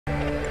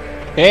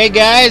Hey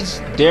guys,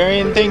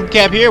 Darian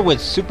ThinkCap here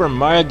with Super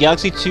Mario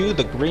Galaxy 2,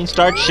 the Green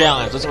Star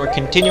Challenge. We're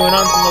continuing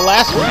on from the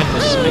last one in the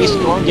Space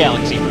Storm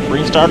Galaxy for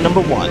Green Star number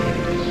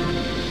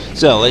 1.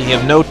 So, you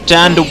have no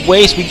time to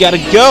waste, we gotta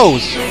go!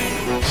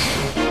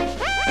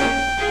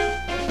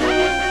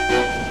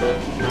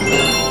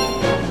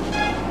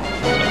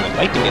 I'd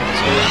like to get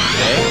this over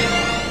today,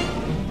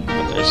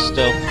 but there's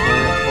still 4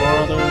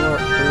 other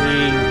worlds.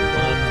 3, 1,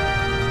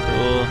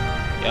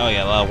 2. Oh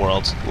yeah, a lot of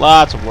worlds.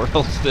 Lots of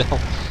worlds still.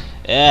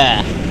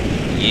 Yeah.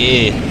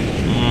 Yeah.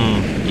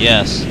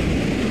 Yes. So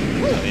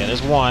yeah,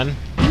 there's one.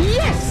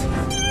 Yes!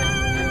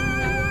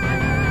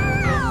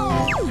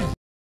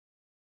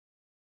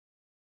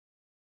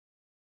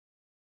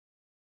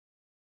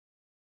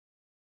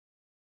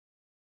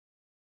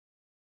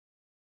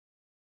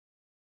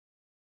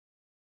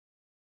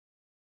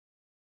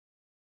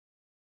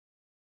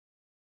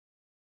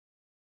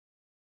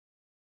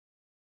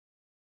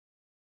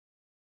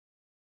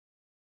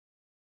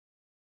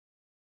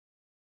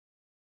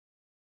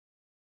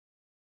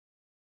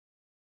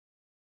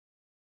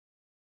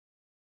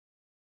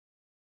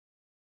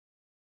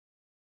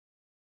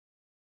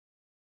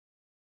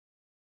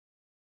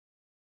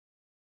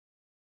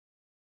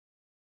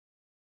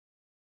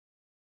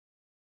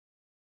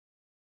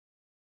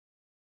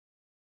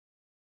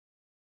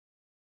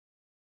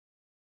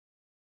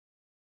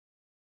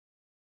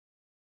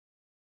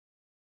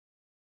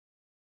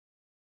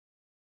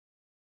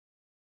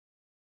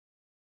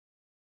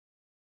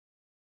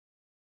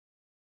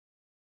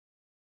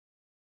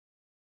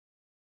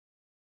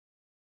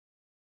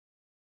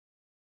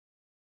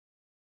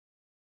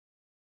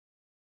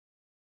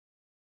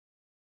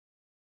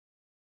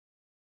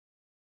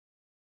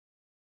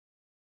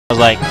 I was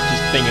like,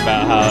 just thinking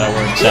about how that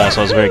works out, so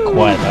I was very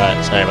quiet.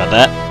 Alright, sorry about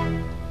that.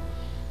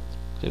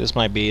 Okay, this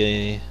might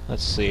be,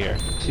 let's see here.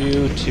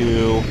 2,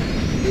 2.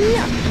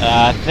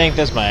 I think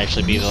this might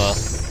actually be the,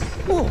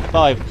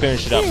 probably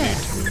finish it up, dude.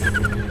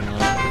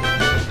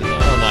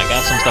 Oh no, I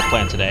got some stuff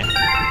planned today. I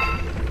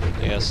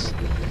guess,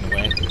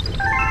 anyway.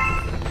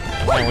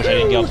 I wish I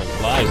didn't get off the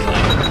flies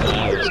tonight.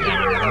 That was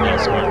kind of not a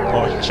smart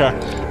point. Sure,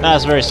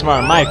 not very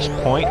smart on my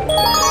point.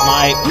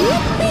 My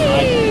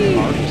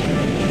part.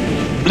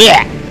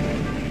 Blech!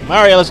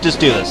 Mario, let's just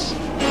do this.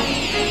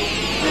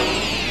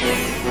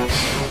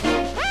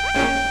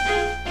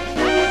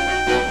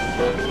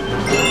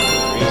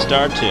 Green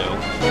Star 2.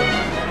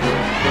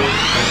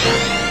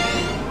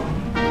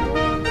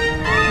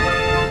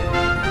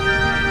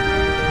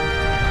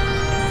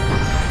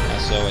 Yeah,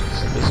 so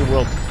this is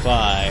World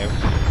 5,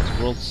 it's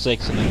World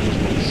 6, and then there's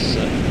World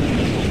 7, and then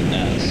there's World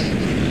S.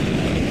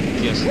 I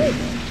guess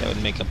that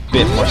would make a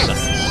bit more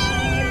sense.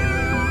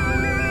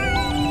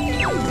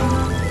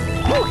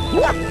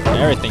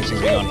 Everything seems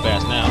to be going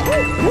fast now.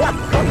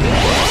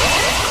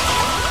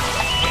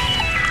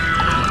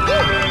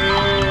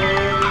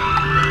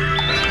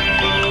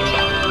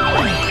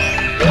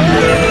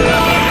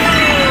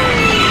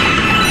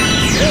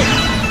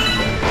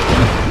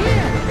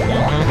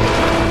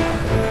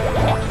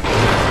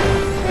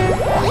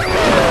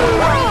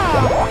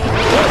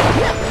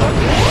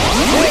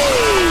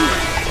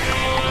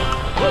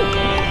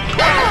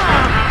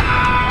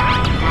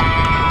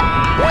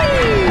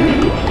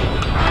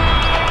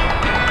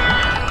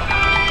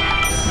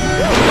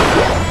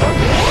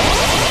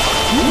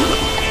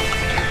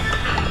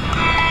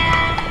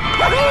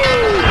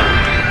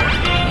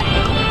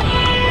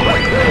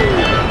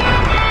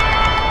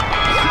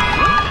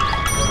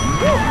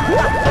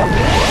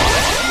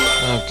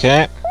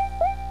 Okay.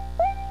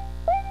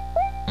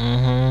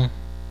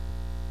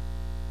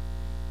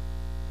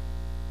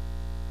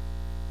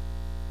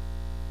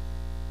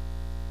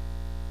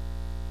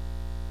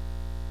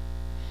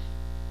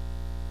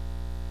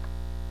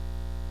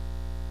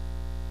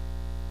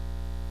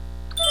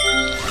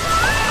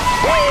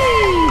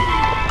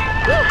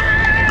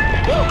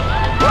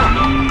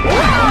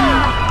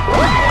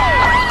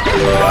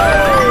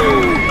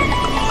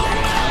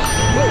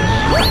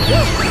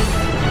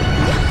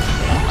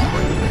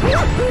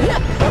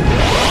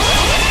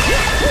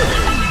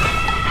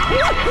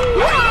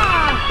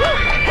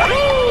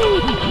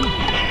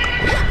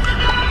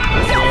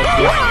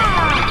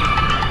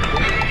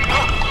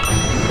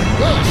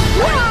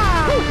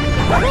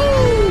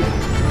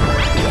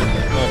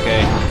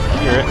 Okay,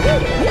 hear it.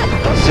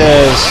 It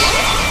says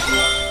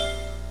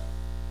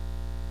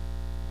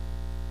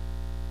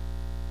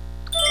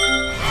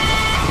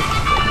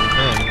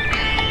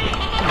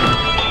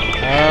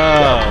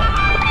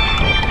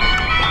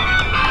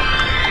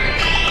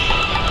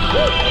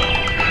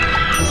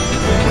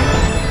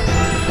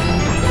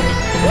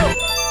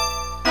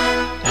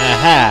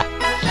aha!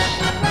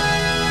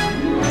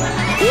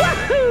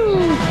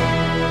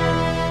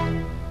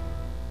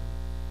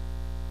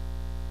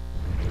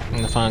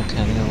 And the fun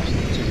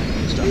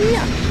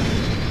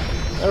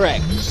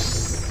Alright.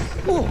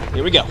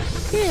 Here we go.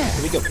 Here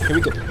we go. Here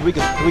we go. Here we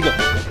go. Here we go.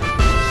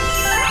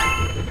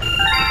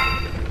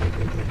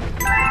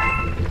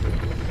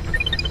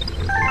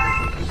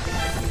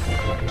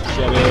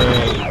 Chevy.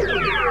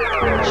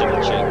 Chevy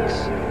chicks.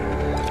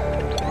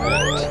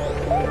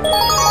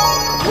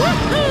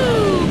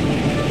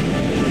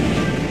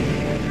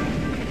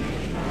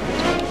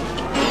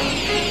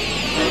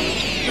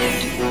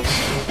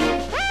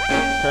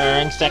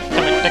 Current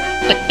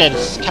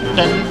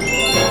Captain.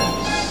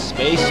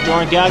 Space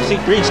Storm Galaxy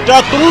Green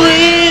Star 3!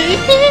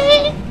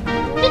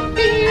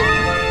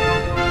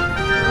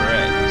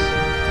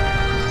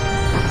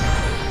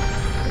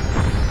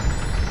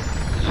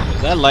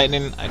 Is that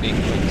lightning? I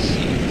didn't quite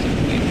see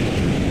exactly.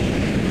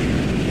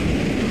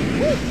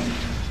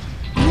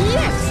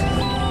 Yes!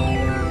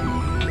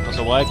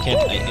 Also, why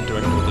can't I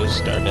interact with those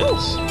star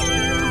bits?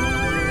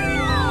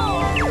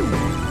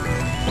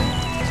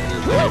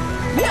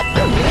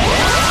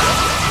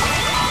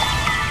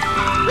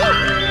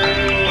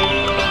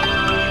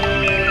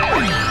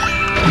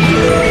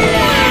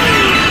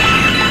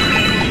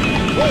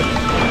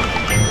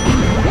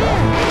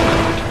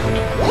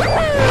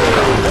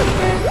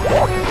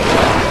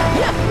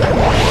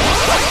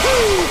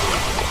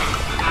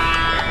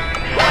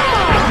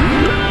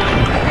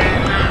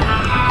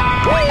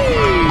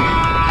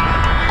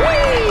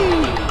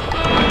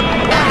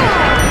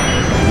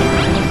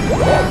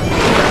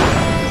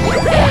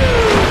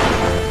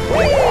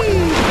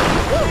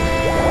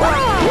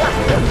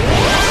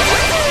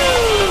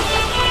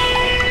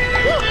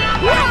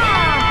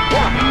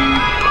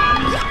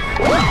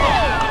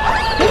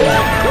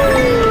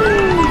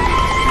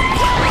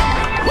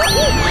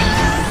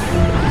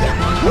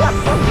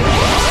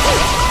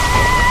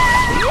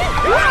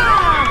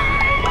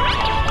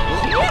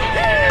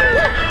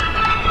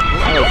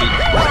 That would be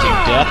fucking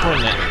death,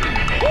 wouldn't it?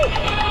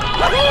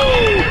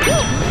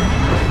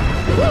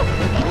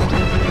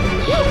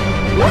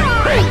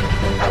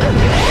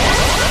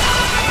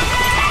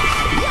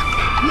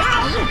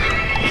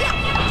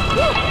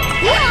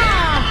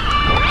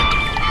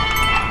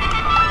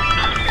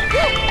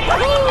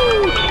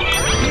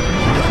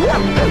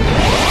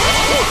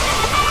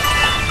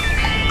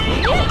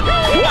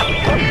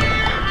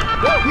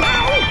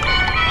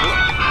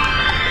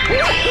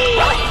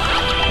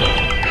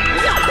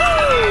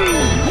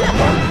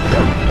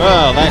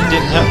 Oh, that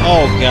didn't help.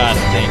 Oh, god,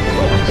 thank you.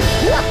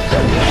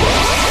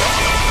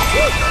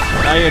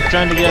 Now you're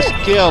trying to get us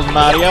killed,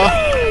 Mario.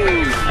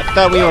 I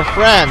thought we were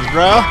friends,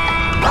 bro. I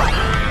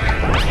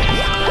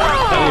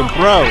thought we were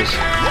bros.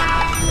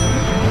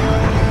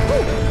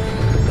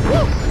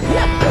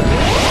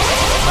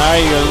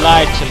 Mario, you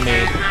lied to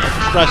me. I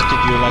trusted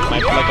you like a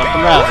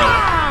brother.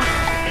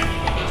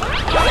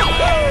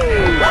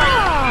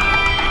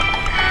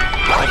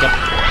 Like a...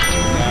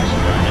 Gosh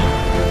darn it.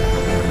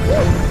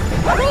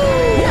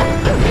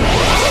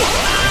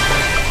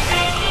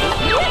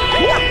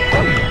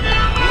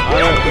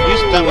 Alright, if you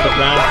start with a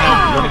ground pound,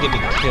 you're gonna get me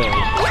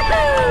killed.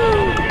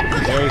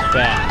 Very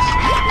fast.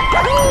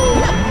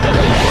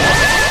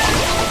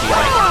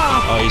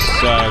 Oh, he's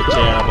so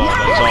terrible,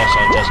 but it's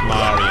also just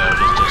Mario,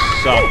 just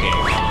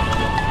sucking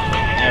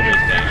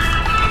everything.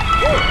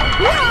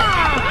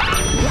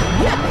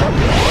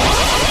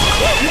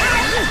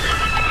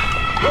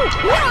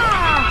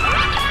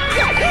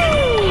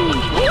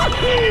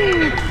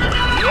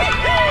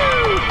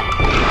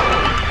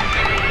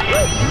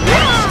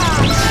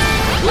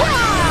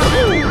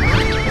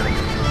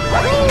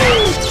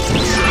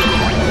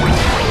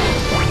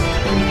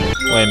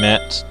 Wait a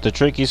minute, the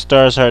tricky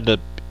stars hard to...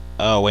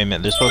 Oh, wait a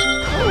minute, they're supposed to...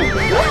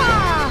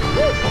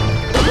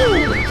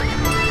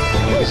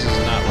 This is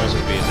not where it's supposed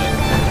to be, is it?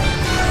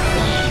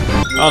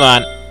 Hold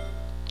on.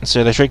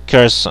 So the tricky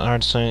cars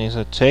hard to say is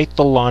to take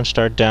the launch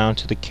star down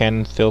to the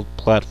cannon-filled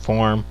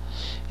platform.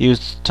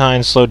 Use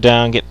time, slow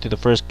down, get through the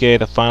first gate,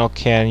 the final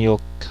cannon,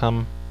 you'll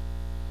come...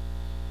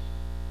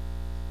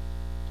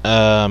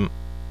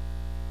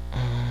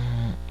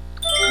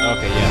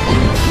 Okay, yeah.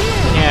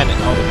 Cannon.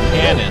 Oh, the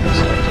cannons.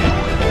 Okay.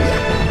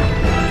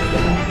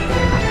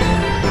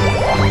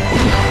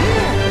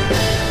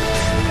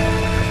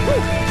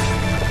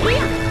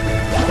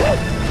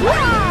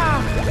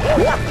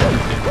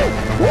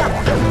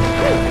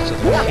 So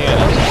the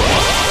cannons.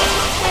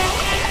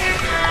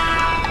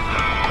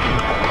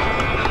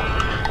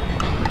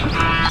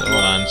 So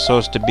hold on. So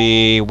it's to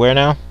be where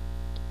now?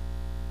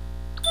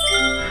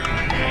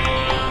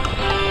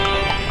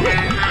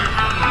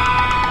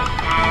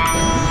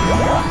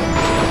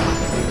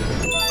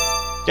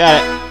 Got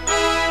it.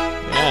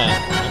 Yeah.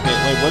 Okay,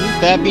 wait, wouldn't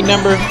that be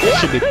number? It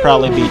should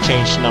probably be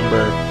changed to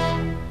number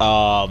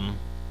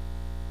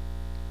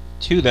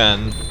 2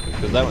 then.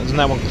 Because that isn't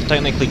that one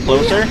technically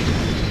closer?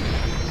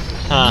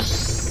 Huh.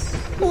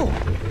 Oh,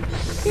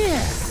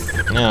 yeah.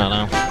 I don't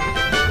know.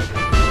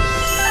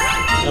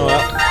 Oh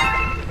well.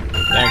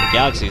 That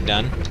galaxy's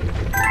done.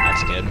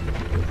 That's good.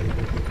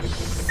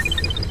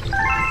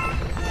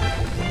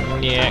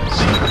 Next.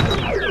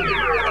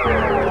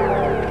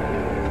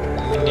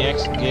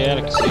 Next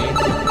galaxy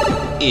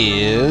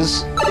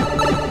is...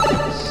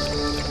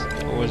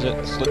 What was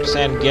it? Slip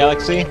Sand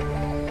Galaxy?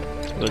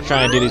 They're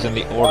trying to do these in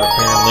the order,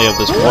 apparently, of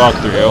this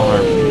walkthrough,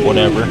 or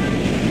whatever.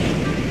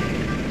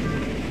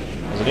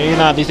 So, you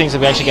know, these things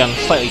have actually gotten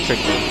slightly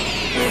trickier.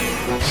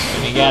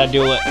 You gotta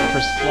do it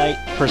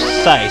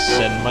precise,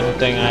 and one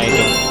thing I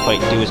don't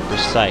quite do is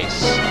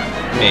precise.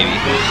 Maybe.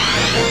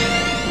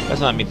 That's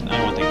not me. I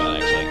don't want to think about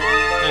it, actually.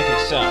 Okay,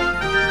 so.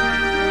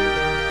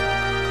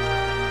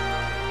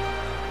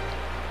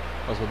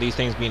 Also, with these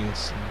things being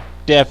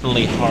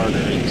definitely harder,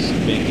 it's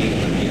making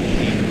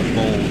the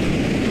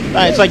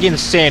mold. It's like getting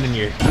sand in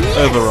your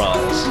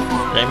overalls.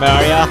 Right,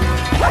 Mario?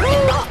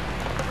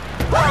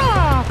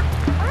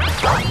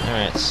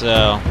 Alright,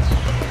 so.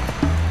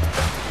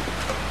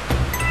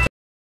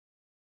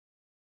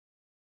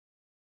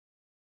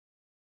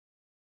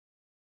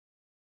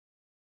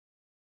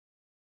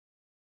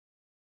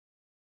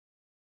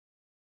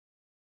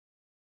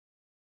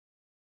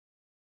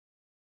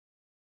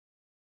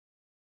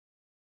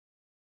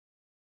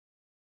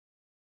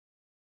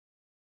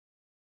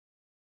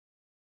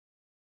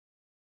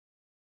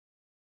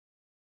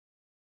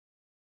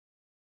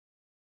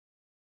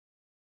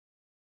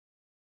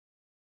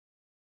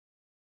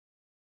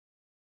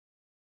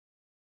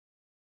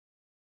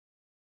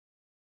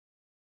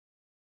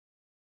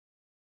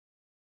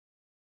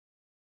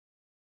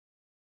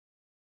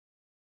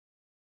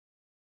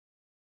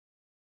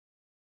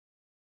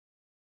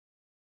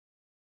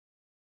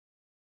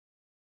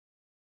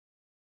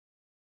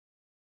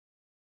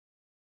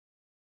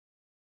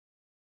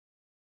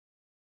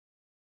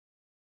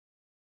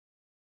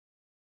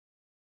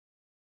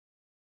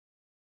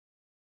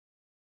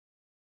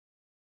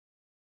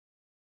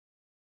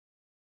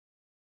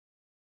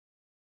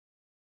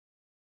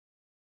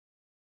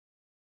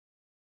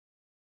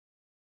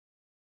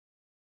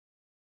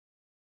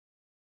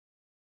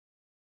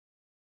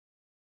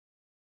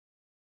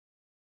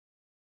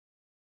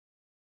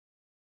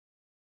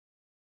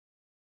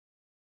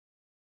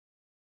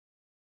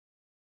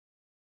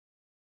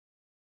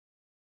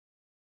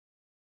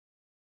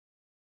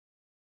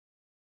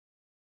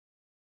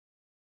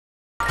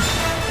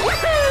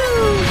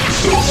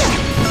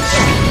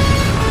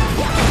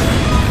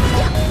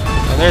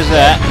 So there's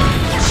that.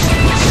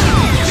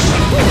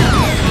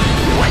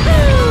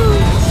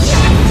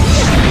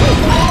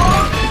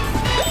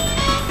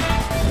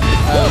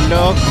 Oh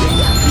no.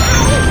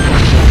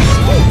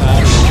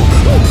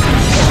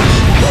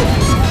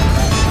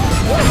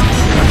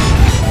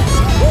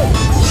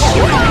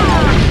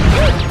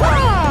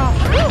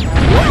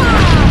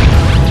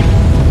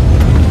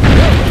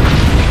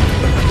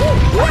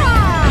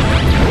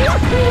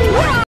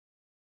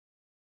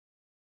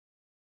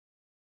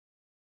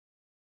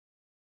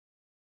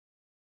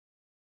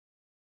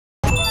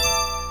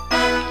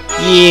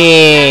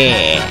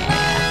 Yeah.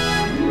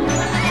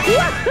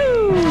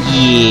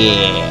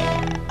 Yeah.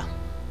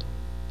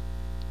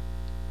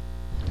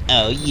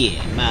 Oh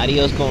yeah,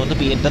 Mario's going to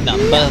be in the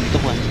number of the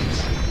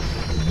ones.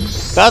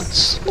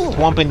 That's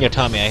swamping your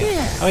tummy.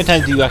 How many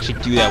times do you actually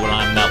do that when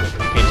I'm not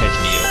paying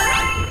attention to you?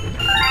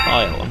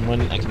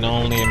 Oh, I can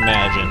only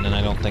imagine, and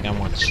I don't think I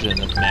shouldn't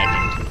have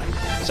imagined.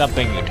 Stop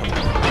banging your tummy.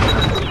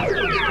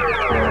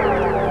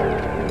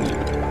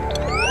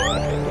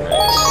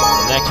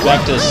 Next,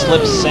 back to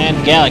Slip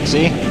Sand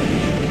Galaxy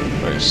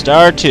for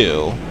Star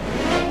 2.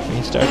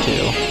 Star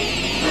 2.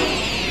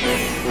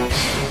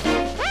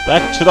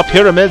 Back to the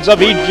pyramids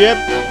of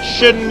Egypt.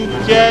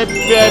 Shouldn't get.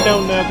 I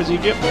don't know if it's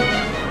Egypt.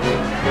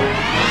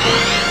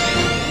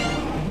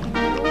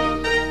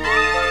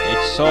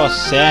 It's so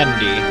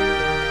sandy.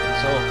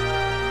 It's so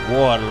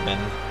warm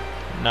and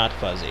not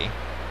fuzzy.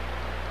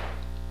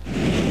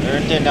 There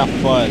isn't enough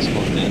fuzz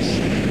for this.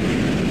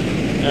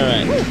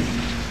 Alright.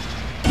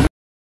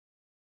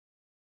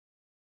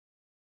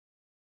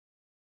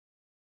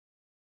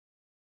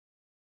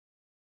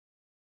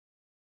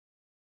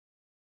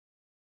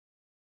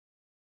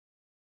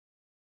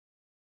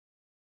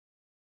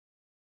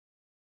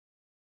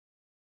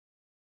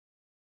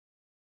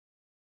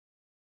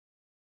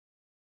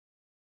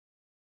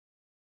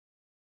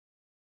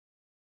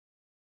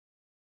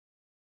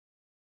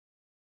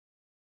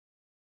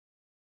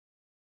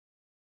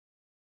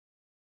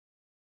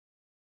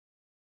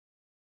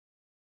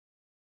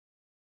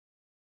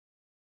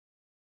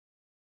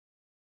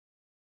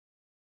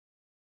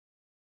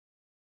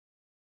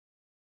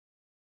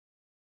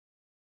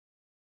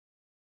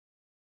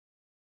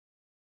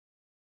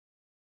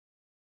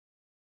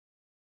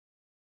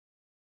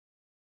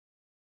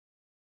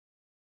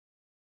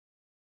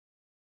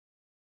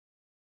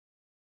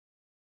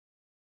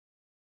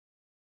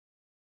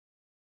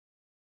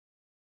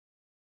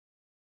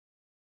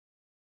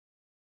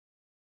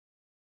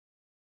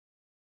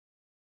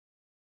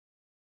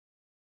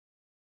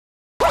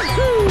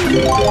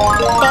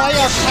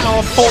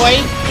 Firepower, boy!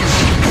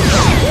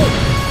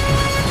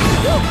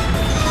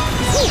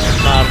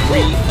 Gotta go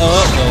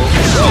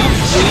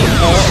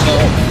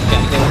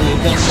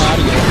with the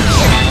Mario.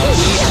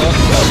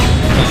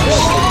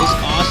 Mario is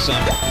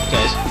awesome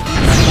because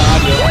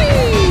Mario.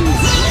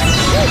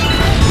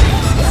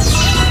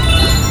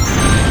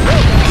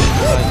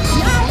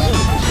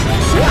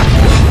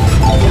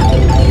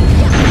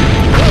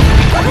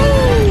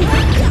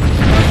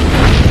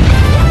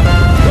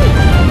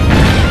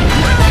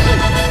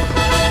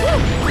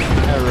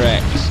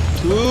 Alright,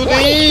 to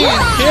these!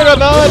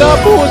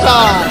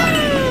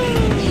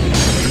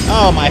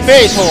 Oh, my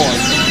face hole!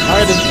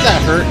 Alright, doesn't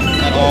that hurt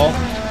at all?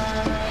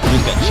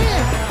 Who's got cheese?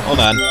 Hold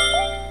on.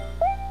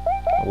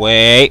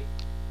 Wait.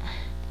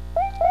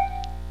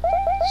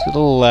 To the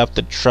left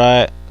to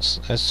try.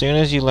 As soon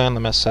as you land the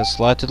message,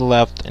 slide to the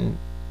left and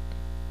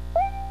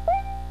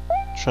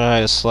try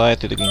to slide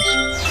through the game.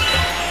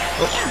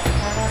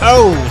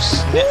 Oh,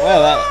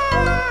 well, that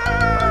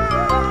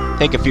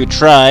take a few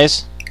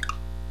tries.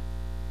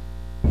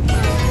 Wow,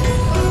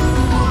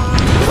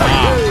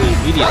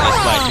 immediately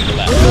slide to the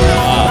left.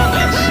 Wow,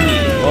 let's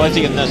see. Oh, let's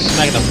see if that's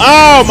smacking them.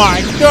 Oh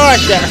my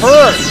gosh, that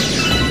hurts!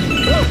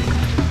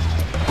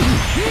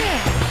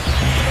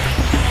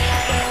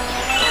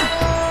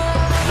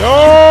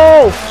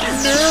 No!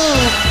 No!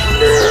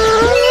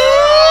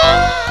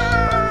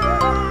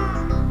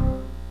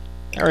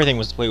 Everything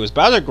was... Wait, was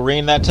Bowser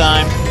green that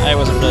time? I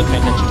wasn't really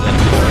paying attention to that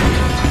before.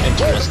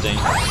 Interesting.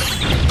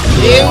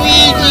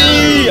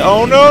 Luigi!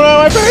 Oh no,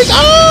 no, my face!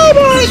 Oh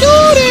my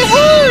god, it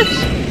hurts!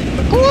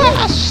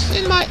 Glass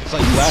in my... It's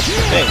like glass in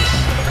the face.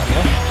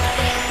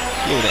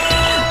 Deal with it.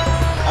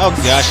 Oh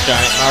gosh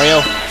darn it, Mario.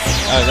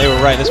 Oh, they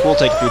were right. This will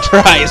take a few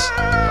tries.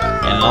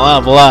 And a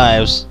lot of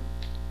lives.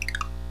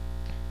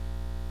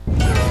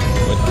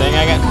 Thing,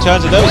 I got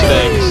tons of those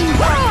things.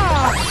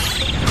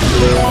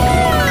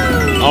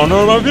 Oh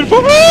no, my beautiful!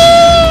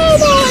 Oh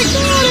my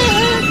god, it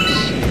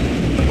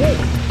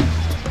hurts!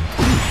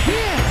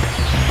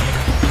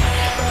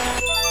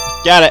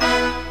 Got it.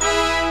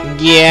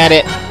 Get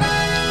it.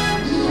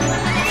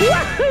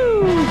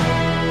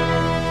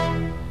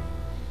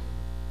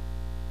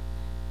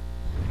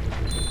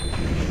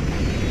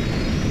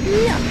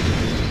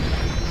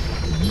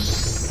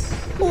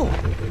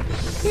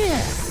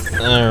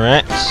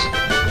 Alright.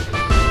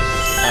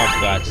 Oh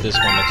god, it's this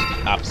one that's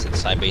the opposite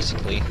side,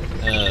 basically.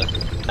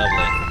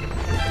 Lovely.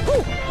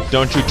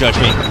 Don't you judge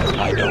me.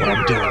 I know what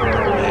I'm doing,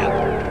 purple man.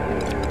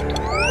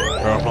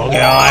 Purple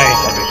guy.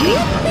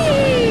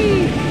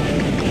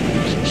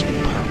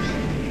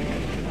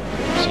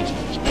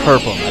 It's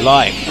purple, my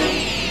life.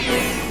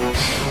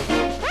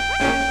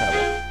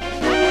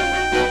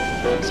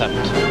 What's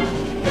happened?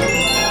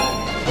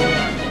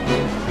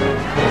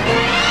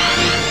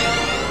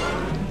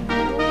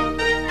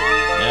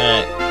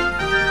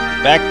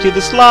 Back to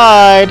the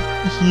slide!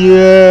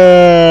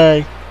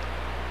 Yay!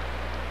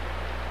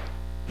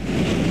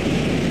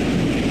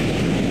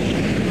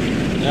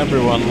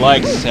 Everyone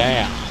likes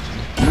Sam.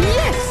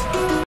 Yes!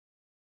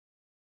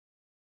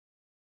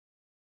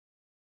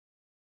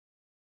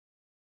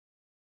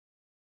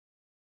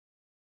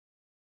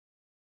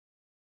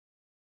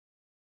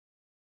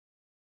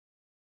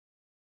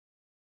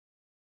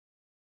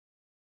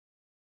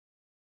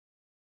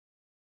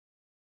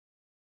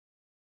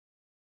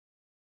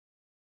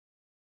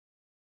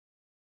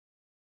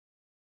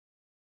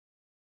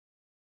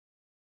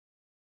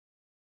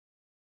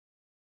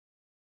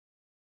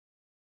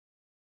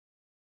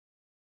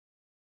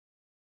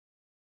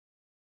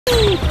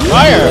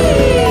 Fire!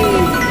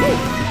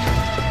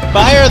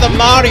 Fire the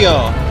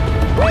Mario!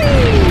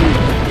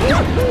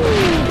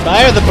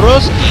 Fire the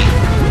broski!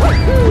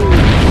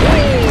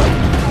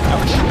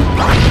 Ouch.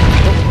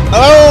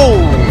 Oh!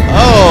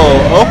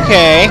 Oh,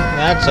 okay.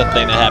 That's a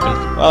thing that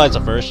happened. Well, that's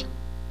a first.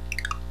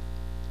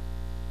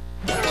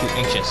 Too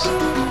anxious.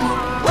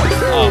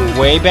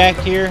 Way back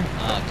here?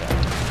 Oh,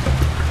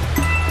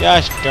 God.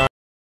 Gosh darn.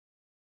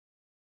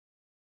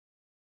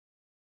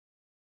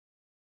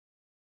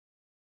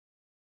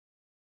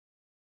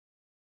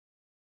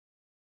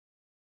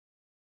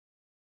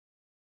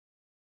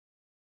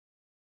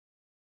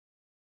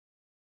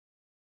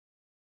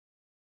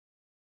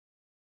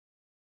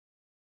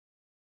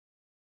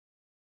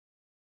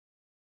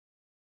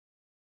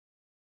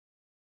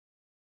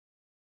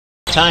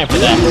 Time for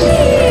that.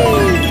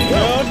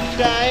 No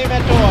time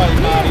at all,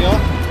 Mario.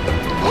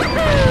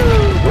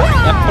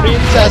 The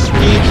princess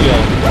needs you.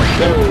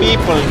 The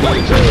people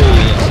need you,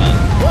 son.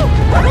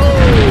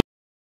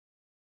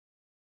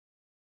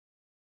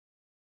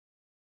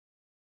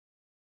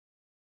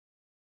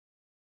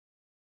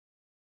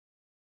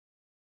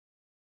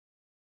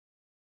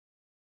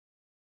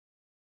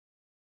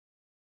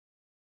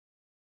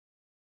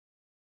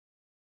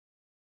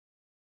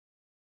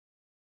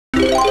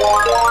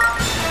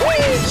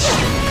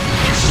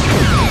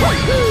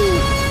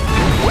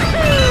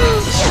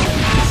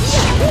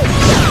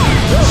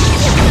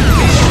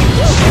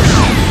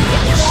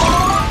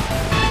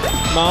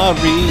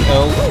 Mario,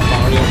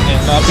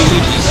 and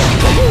Luigi.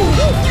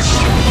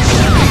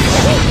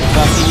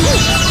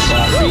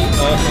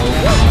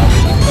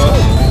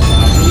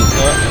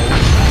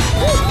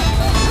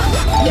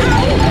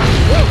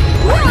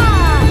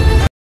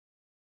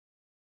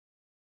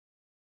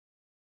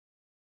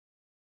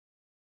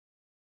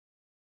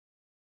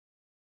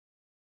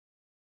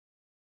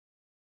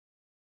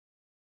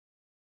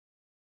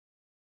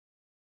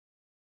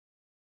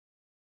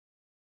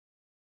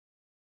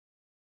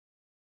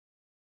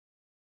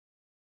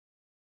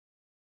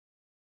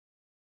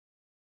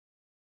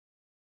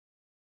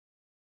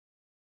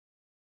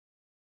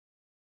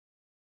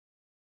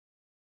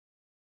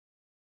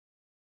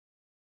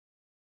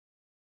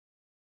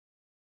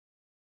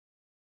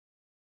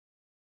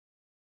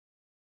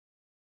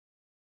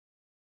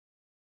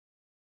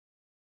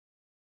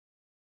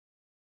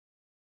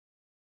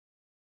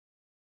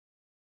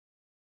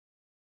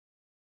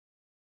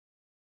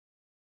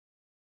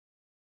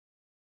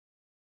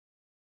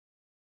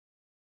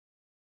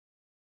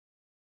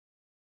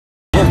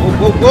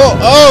 Whoa, whoa!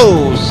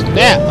 Oh,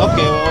 snap!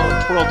 Okay,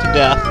 well, twirl to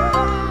death.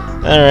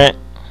 Alright.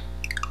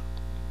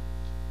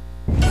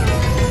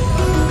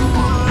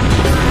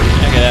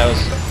 Okay, that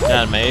was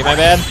not maybe my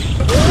bad.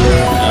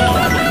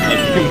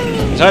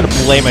 It's hard to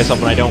blame myself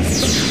when I don't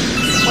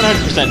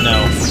 100%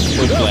 know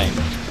who to blame.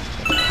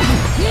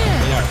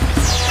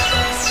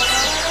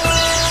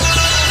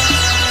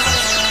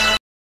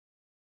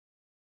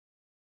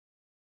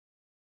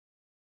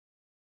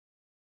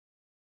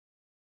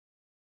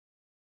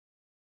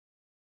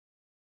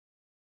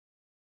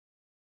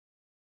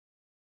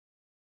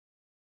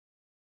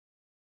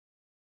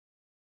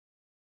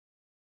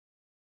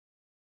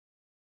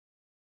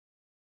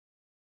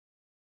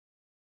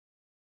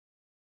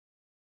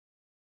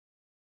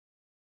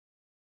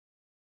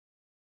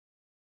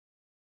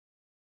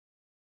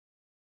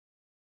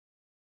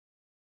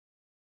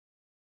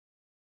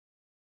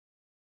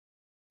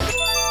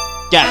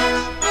 Got it!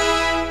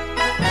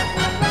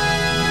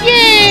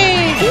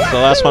 Yay! That's the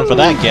last one for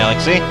that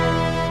galaxy.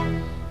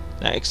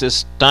 Next,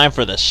 it's time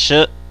for the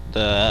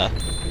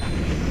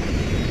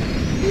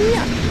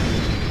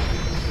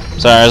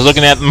Sorry, I was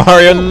looking at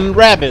Mario and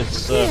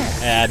Rabbids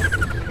ad.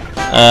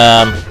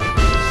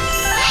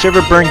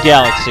 Shiverburn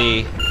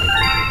Galaxy.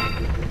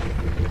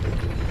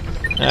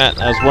 I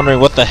was wondering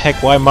what the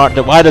heck, why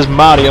does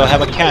Mario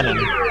have a cannon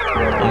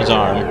on his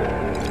arm?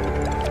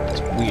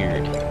 It's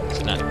weird.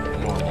 It's not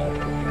normal.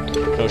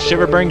 So,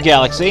 Shiverburn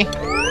Galaxy.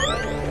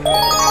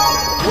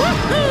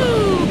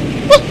 Woohoo!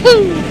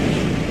 Woohoo!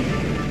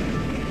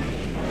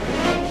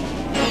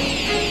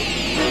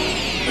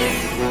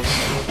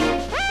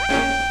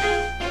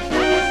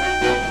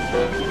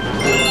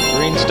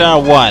 Green Star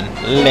 1,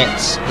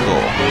 let's go.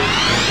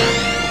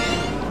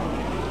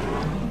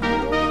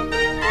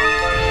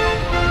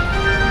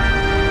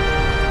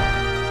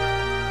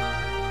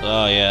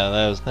 Oh yeah,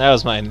 that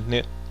was my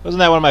new. Wasn't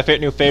that one of my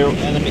new favorite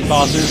enemy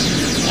bosses?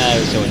 Ah, he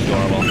was so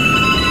adorable.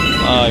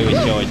 Oh, he was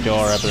so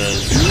adorable.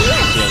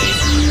 Silly.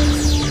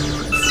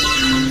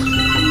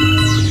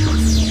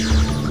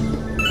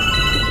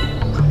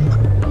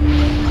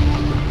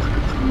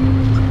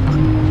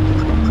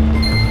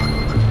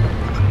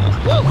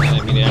 Oh,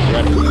 I mean, I'm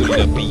running through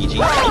the BG.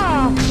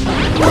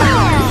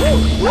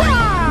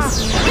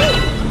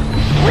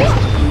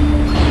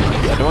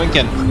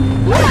 Doinkin.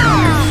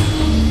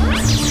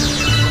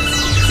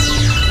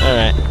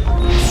 Alright.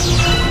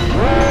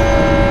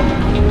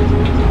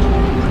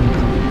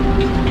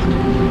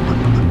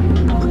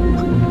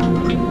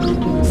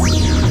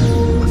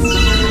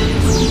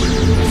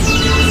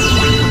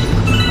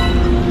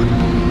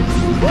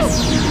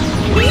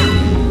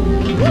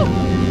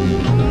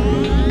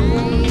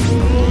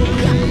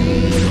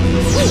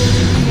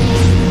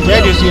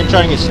 Glad you see him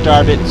trying to get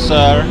started,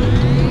 sir.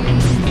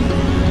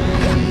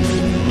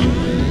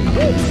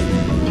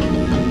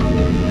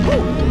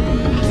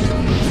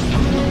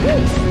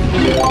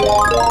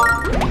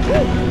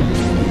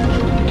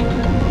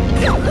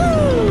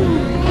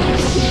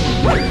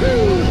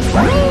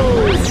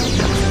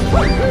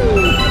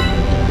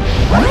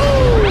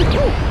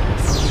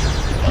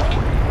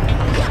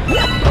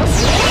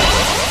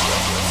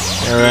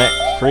 Alright,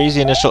 freeze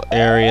the initial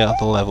area of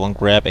the level and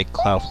grab a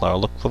cloud flower.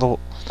 Look for the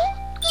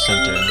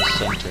center in the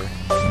center.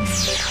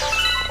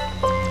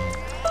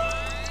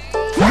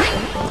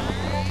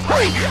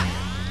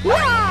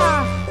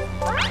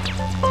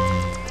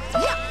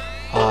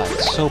 Ah,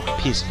 it's so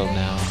peaceful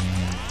now.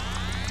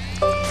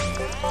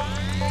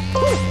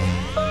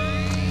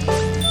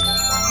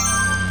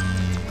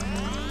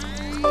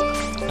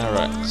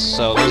 Alright,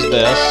 so there's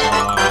this.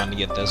 I wanted to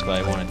get this,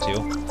 but I wanted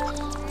to.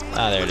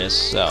 Ah, there it is.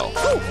 So.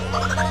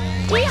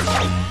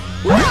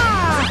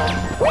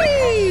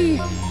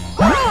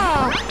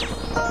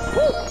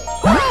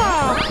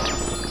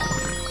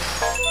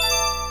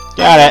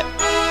 Got it.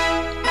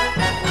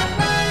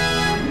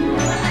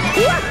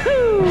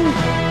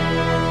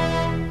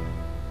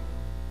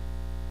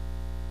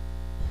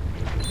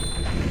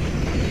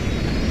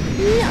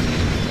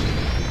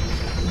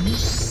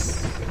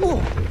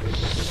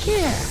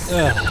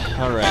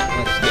 Alright,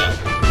 let's go.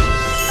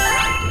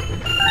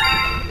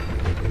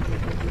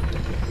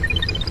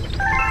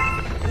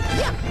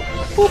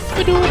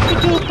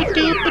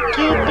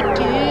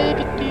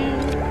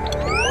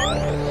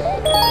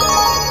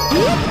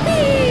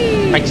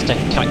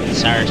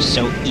 Brakes are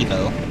so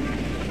evil.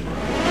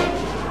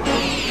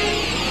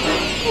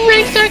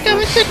 Brakes are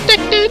going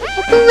detected!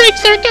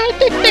 Brakes are going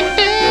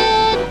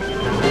detected!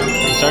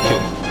 Brakes are too.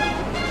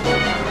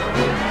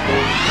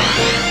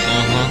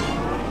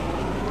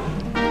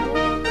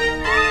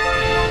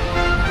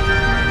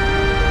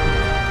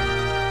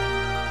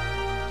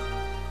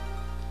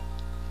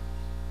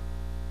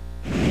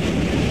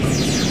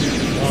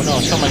 Oh no,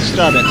 so many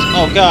starbits.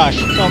 Oh gosh,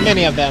 so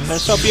many of them. They're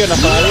so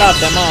beautiful. I love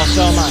them all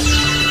so much.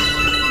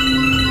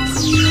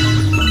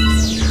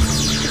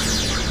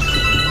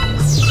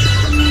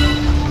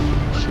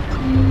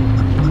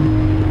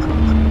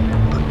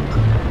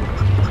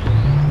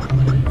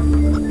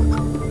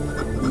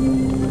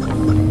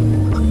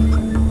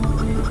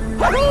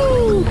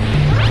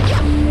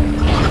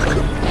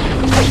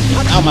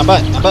 Ow, my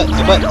butt, my butt,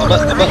 my butt, my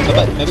butt, my butt, my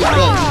butt, my butt.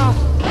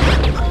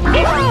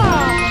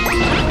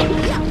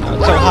 Oh,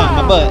 it's so hot,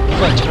 my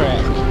butt's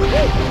cracked.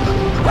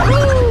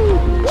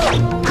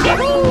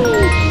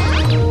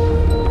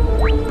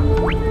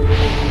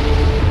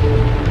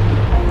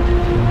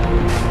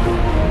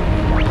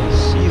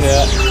 See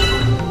that?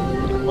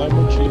 Why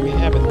won't you let me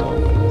have it though?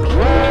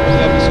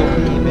 That'd be so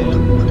mean, man.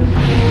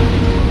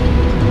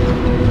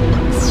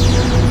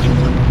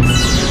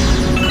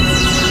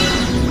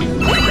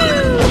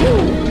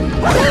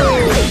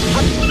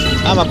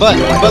 Ah, my butt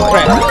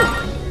cracked.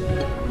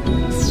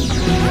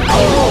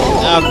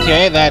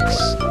 Okay, that's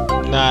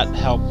not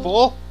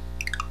helpful.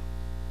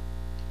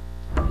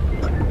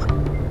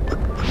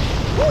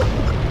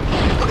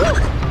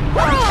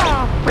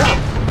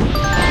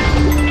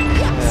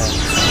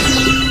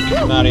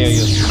 Mario,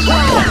 you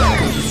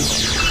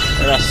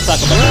you're a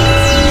sucker.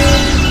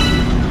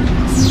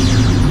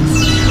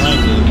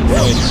 Trying to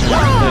avoid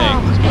certain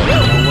things, but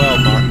oh well,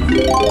 Mark. I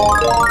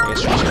guess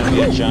you're just gonna be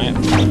a giant.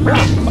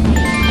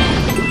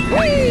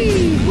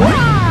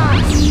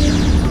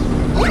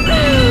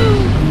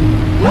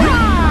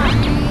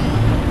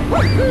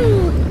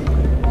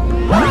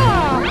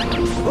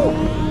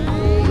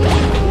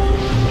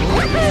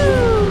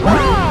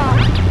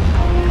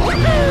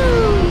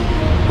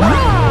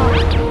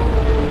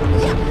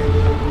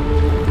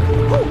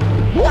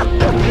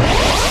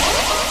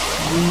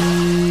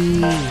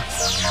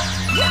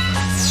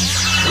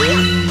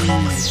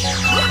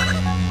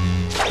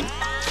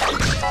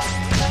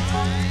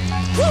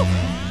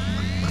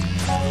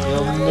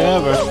 You'll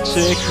never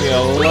take me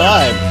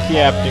alive,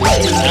 Captain.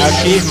 Now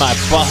she's my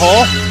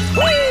butthole.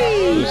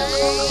 You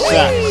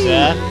suck,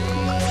 Seth.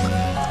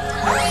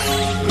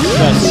 You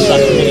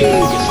suck mini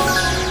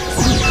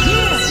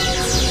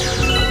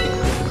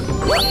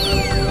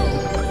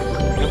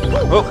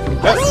Oh,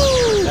 that's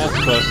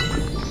close.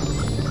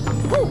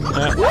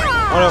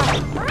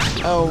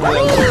 Oh, that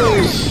was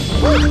close.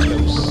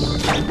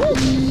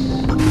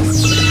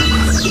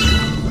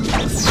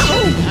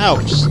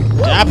 Ouch!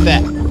 Stop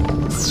that!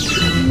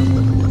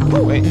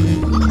 Wait.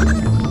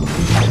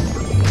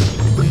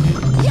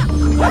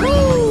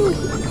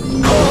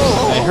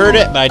 I heard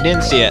it, but I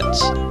didn't see it.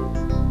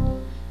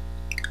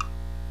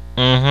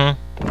 Mm-hmm.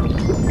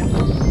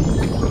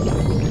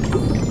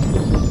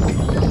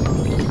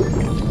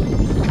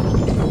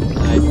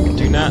 I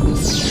do not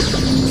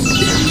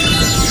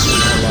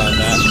allow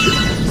that.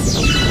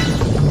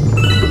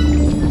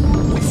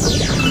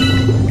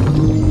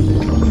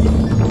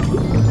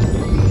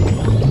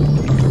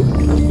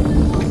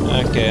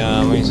 Okay,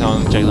 let me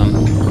check them.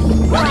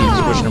 Just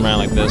keep pushing around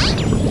like this.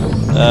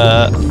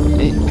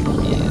 It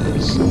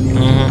is.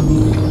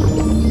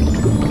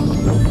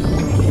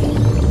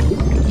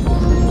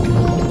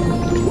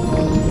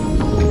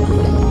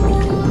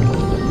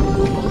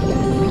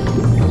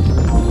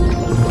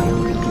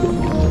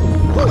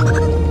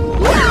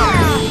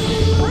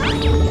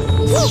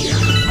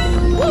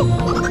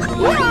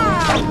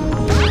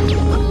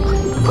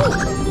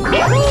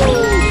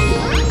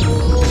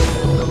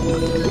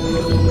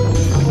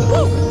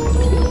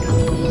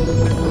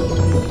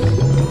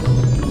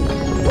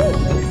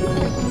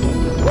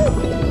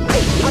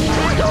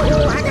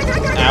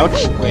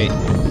 Ouch, wait.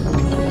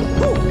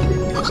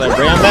 Was I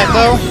right on that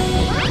though?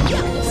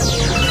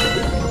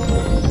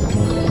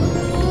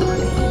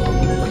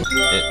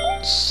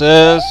 It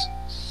says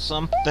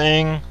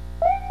something.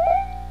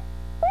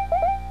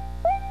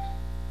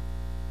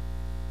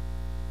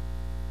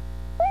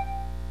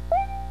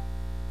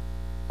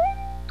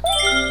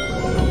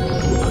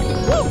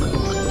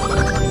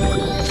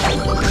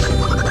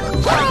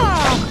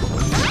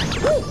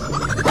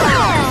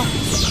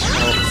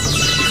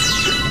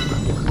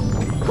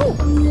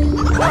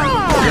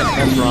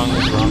 That's wrong,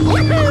 that's wrong.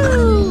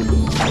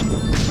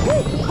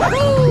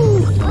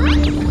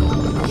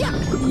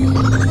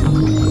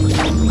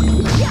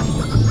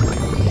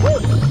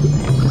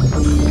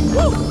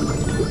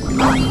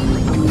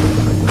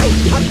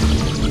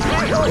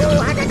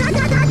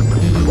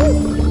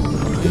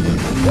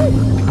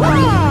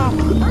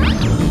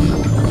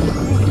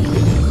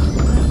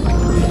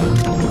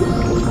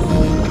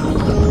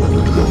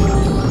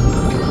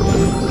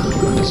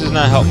 This does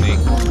not help me.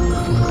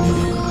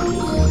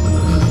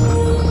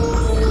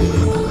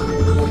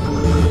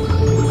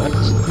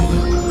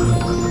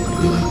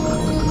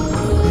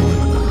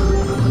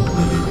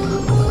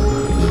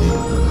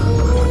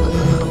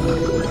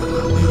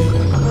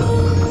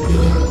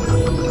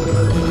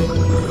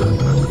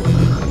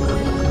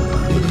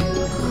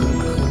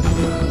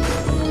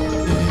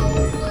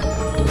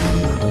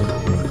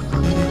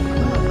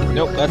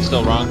 Nope, that's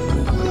still wrong.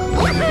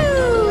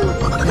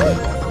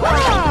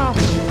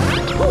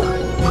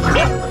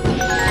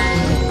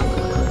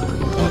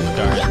 Oh,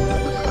 darn it.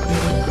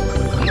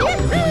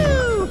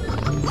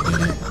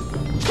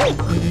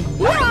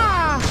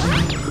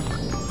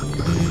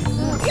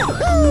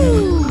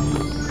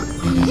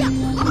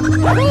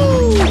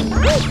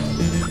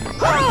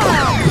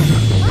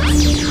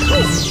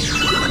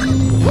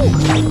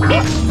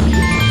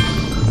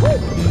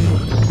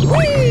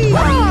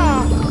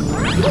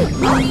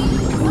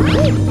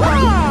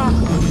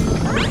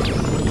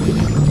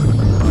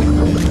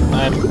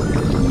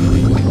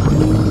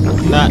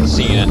 not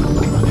seen it.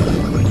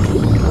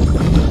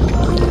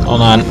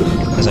 Hold on,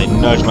 as I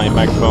nudge my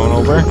microphone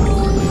over.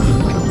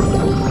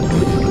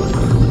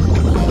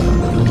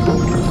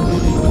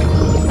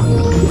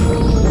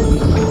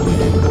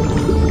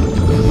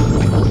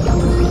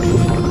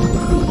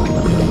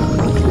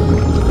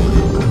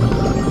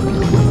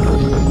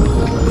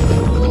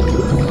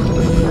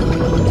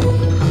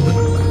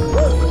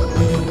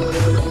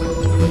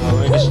 Let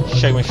me just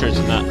check, make sure it's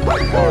not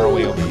far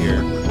away over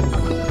here.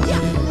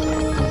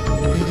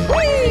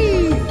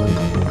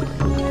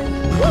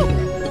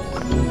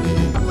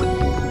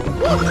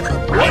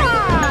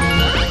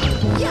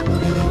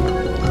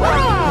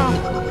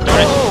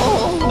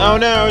 Oh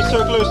no, it's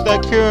so close to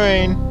that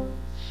coin!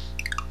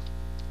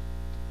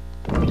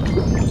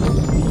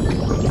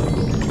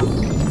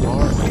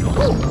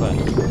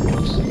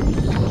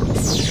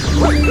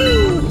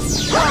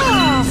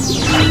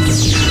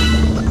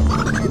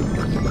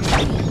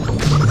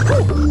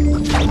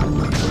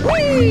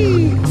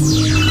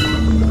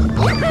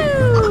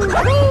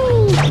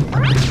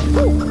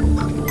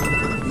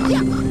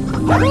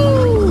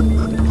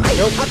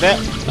 Nope,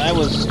 that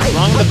was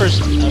wrong the first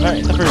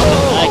time.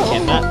 I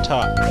cannot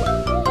talk.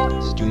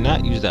 So do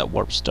not use that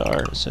warp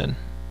star, it said.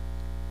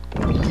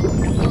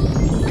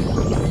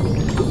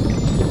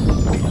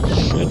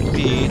 Should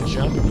be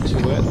jump to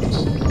it.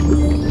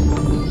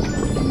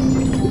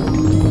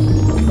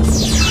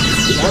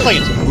 Sounds like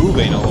it's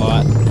moving a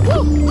lot.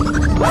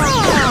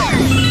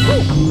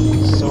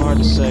 It's so hard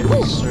to say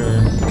for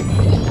sure.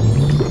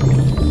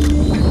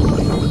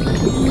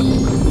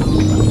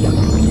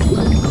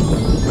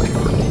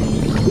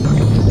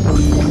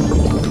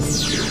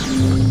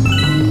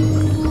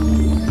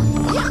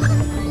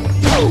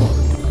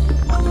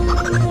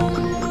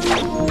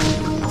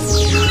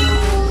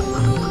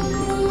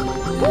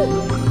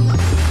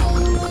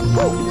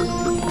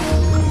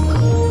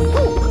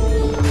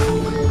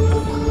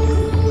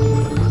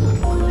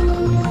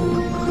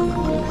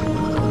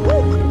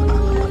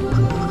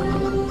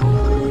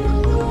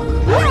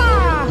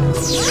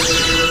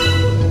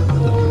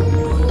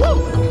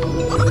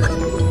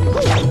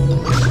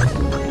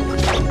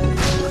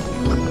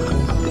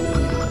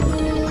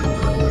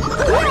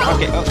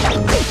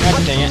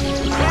 God dang it.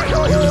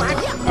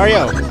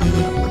 Ario!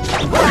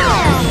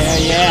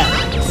 Yeah.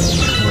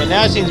 But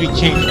now it seems to be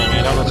changing on me.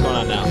 I don't know what's going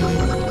on now.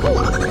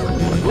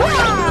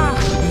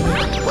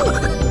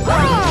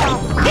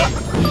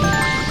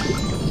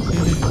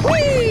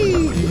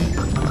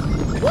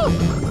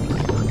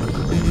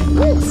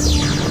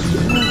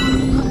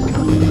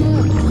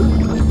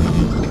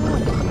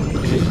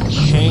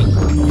 Change.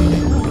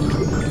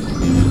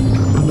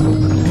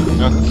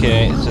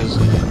 Okay, it says.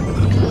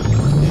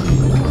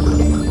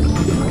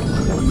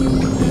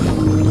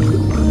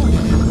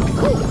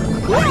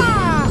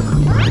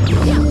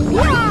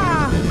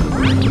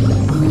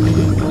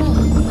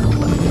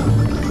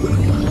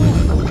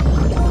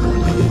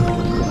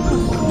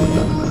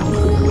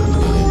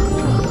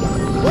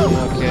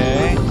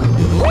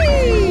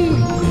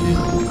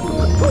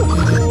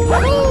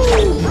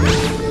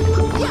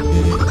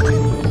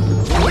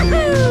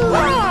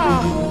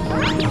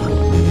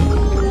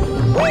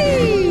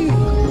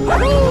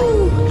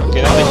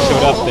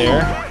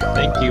 There.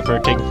 Thank you for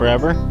taking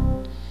forever.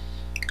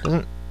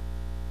 Doesn't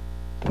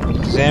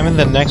examine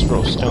the next row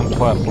of stone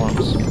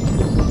platforms.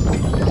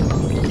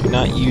 Do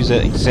not use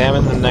it.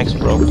 Examine the next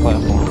row of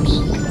platforms.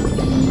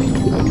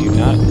 Do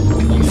not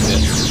use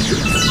it.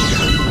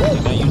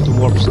 Do not use the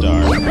warp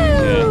star.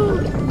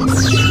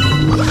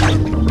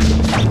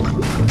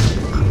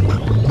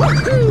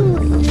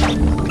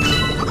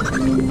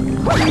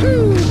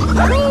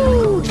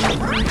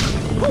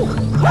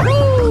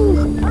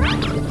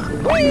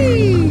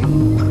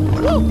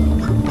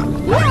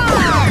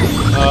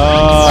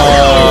 Oh,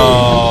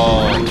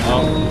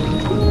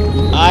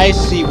 I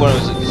see what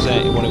it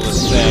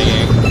was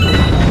saying.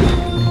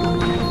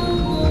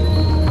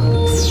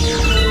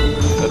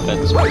 But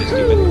that's pretty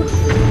stupid.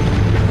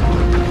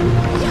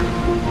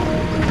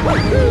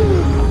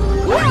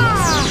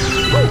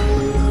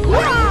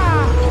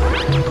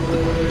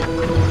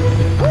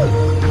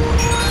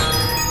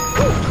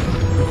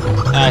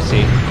 I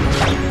see.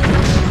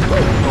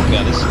 Oh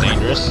god, this is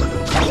dangerous.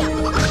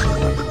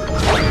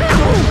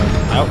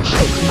 Ouch.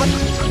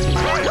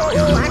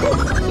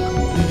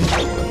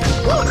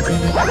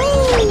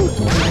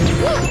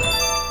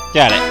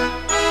 Got it.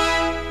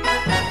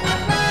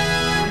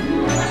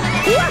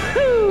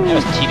 That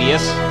was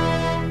tedious.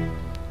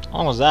 How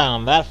long was that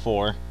on that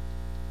for?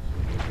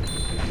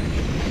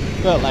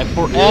 Felt like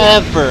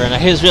forever, and I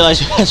just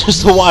realized you guys were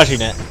still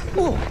watching it.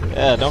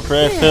 Yeah, don't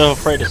feel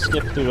afraid to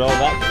skip through all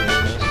that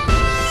craziness.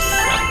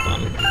 That's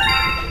fun.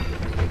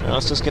 Now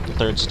let's just get the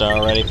 3rd star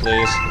already,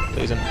 please.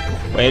 Please.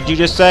 What did you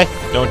just say?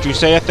 Don't you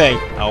say a thing.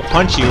 I'll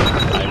punch you.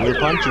 I will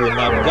punch you in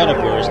that gun of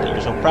yours that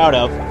you're so proud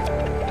of.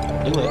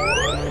 Do it.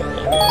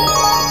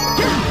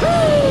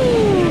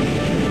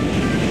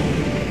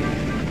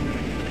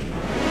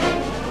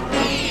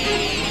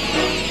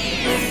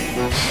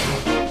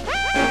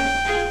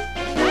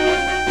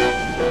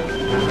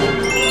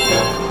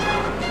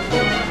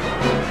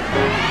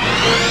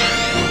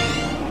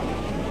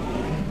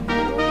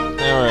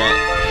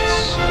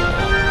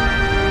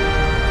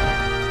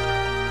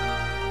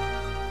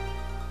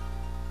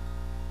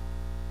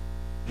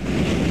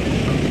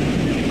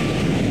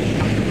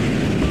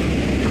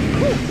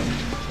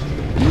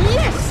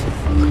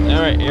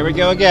 we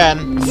go again.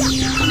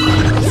 Think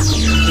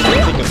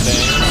of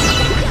things.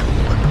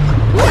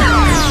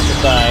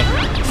 Goodbye.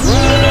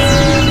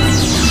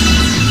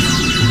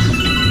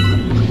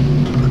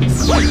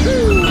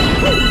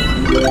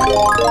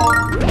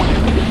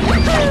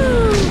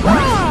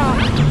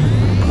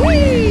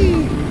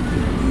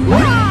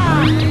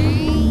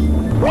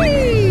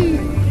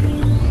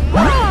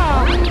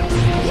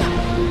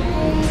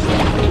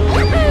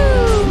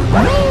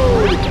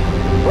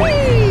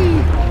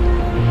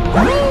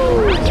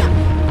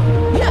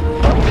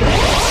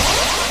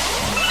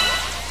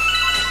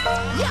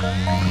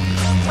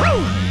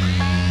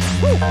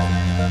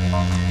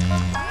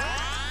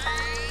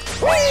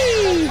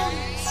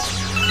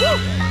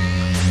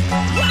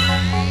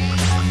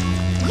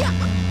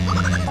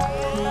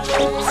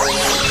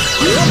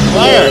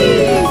 Fire!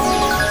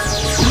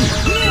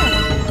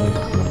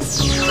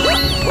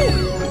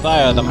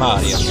 Fire the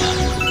Mario.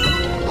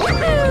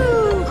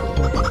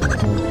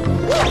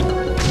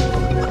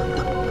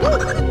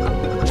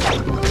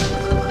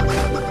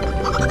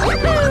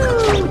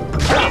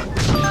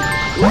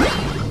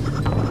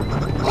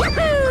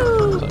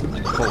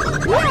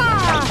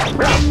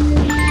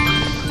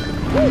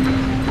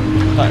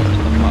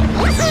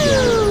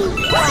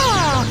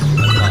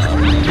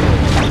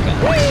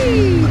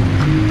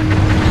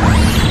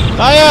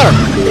 Fire!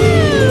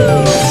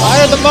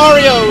 Fire the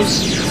Marios!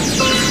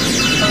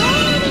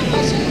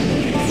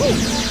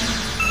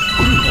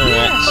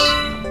 Alright.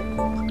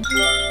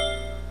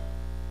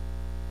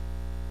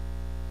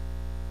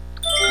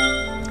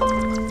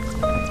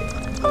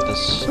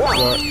 This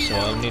short, so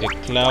I'll need a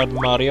Cloud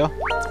Mario.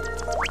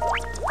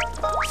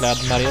 Cloud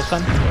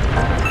Mario-san?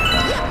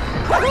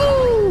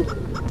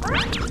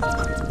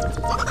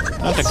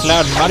 Not a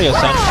Cloud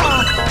Mario-san.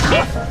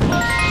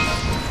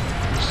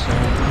 So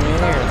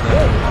where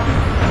though?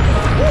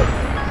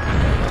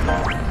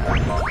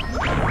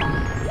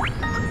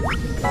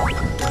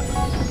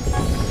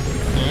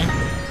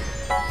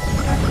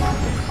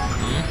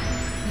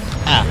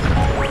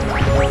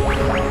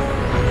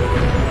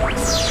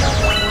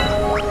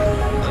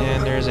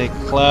 And there's a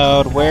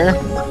cloud where?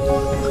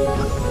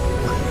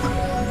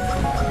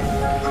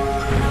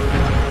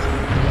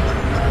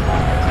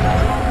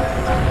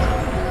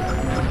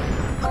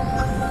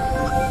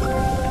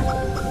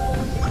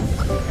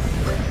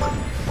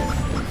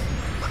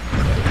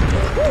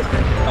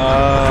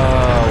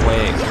 Oh,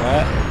 wait,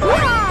 what?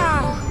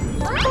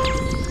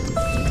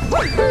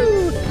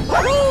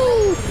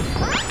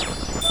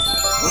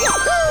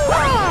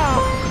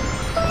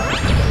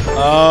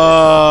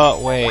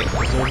 Wait,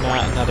 is there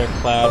not another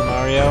Cloud,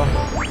 Mario?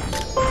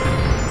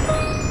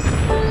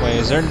 Wait,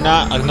 is there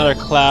not another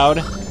Cloud?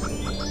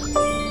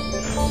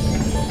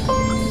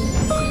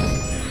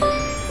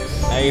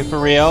 Are you for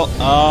real?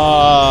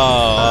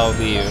 Oh, I'll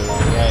be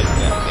right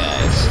back,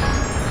 guys.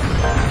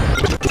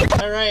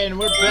 Alright, and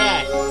we're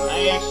back.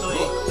 I actually...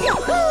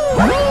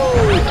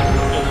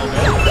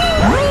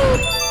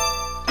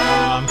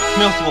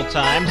 multiple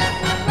times.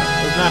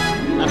 It was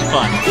not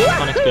fun.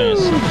 Fun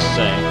experience, I'm just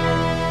saying.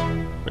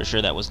 For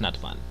sure that was not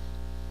fun.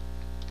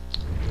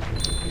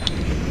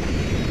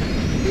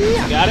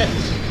 Got it?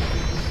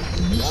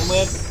 Done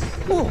with?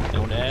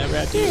 Don't ever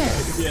have to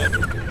use it again.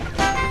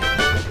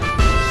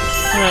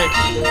 Alright,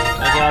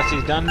 that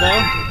galaxy's done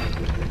though.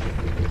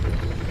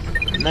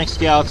 Next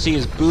galaxy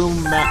is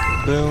Boom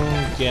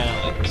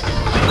Galaxy.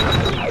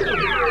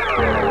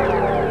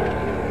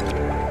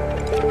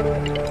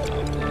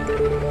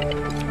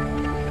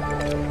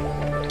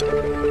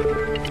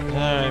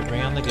 Alright,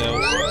 bring on the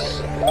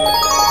ghosts.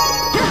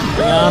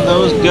 Bring on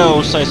those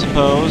ghosts, I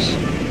suppose.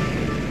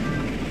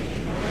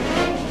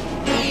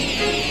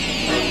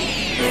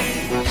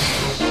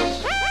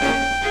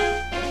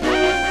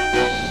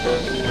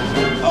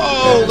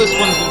 Oh, this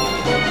one's gonna...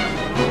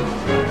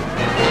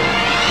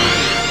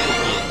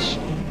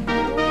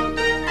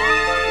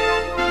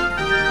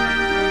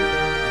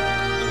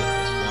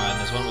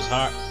 This one was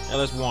hard. Yeah,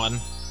 there's one.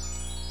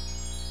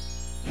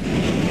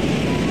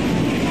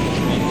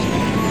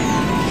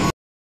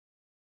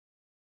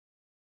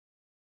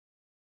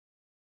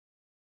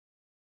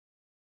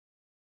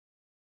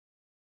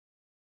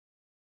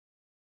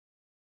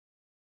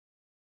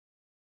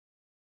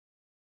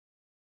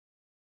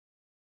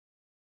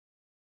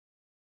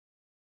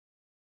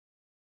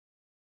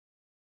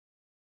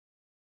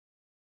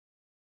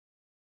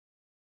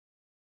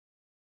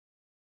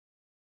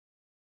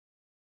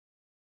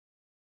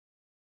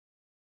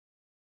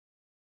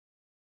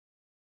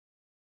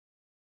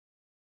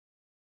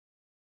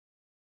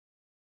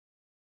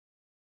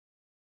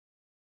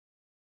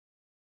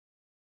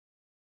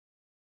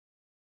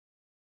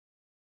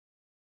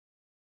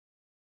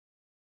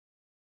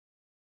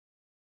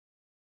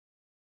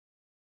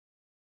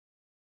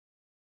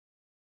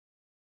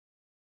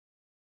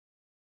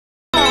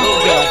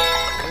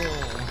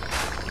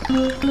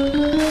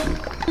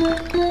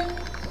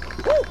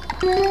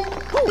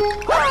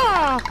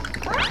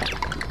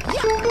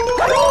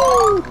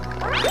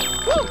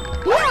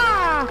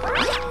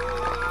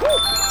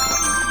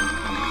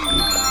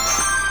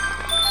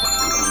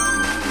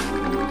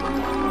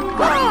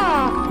 Ah!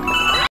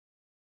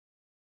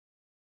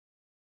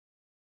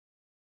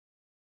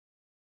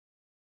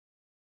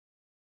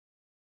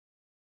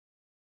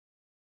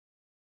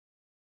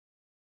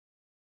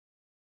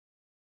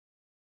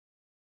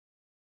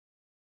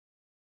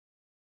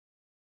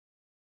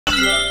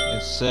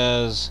 it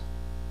says,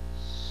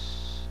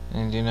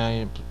 and do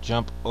not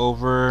jump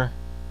over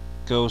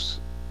ghosts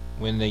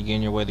when they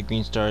gain your way. The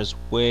green star is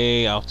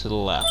way off to the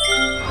left.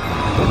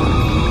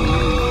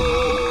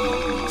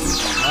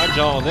 Dodge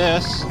all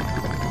this.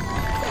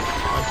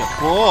 Bunch of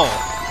bull.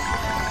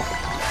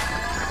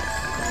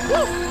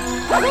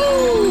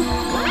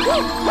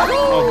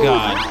 Oh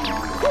god.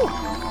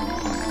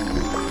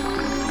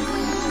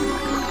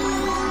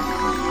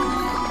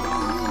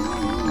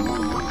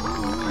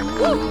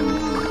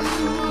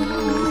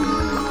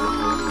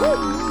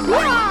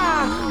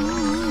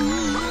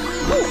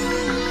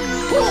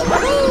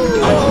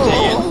 Oh,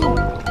 dang it.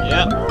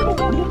 Yep.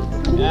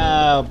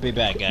 I'll be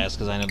back, guys,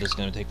 because I know this is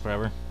going to take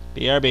forever.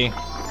 BRB.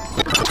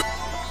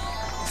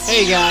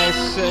 Hey guys,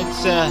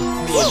 it's me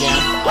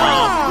again.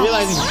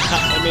 Realizing,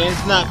 I mean,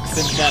 it's not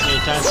been that many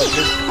times, but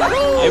just,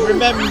 I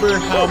remember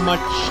how much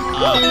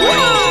pain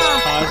this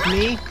has caused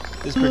me,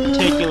 this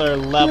particular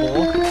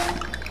level,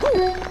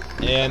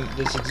 and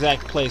this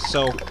exact place,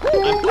 so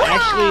I'm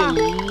actually a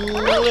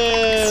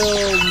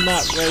little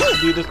not ready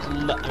to do this.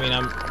 I mean,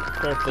 I'm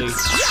perfectly,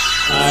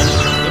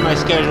 in my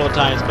schedule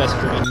time, it's best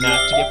for me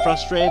not to get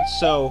frustrated,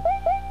 so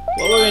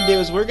what we're going to do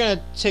is we're going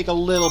to take a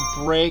little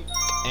break,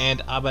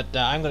 and but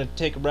I'm going to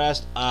take a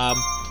rest,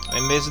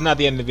 and this is not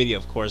the end of the video,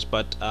 of course,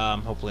 but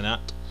hopefully not,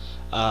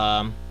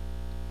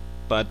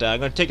 but I'm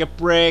going to take a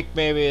break,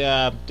 maybe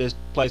just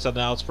play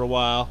something else for a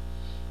while,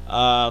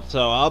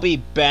 so I'll be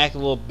back a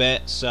little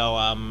bit, so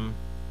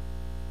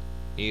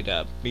need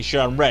to be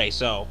sure I'm ready,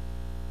 so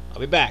I'll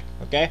be back,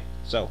 okay,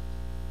 so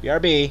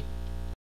BRB.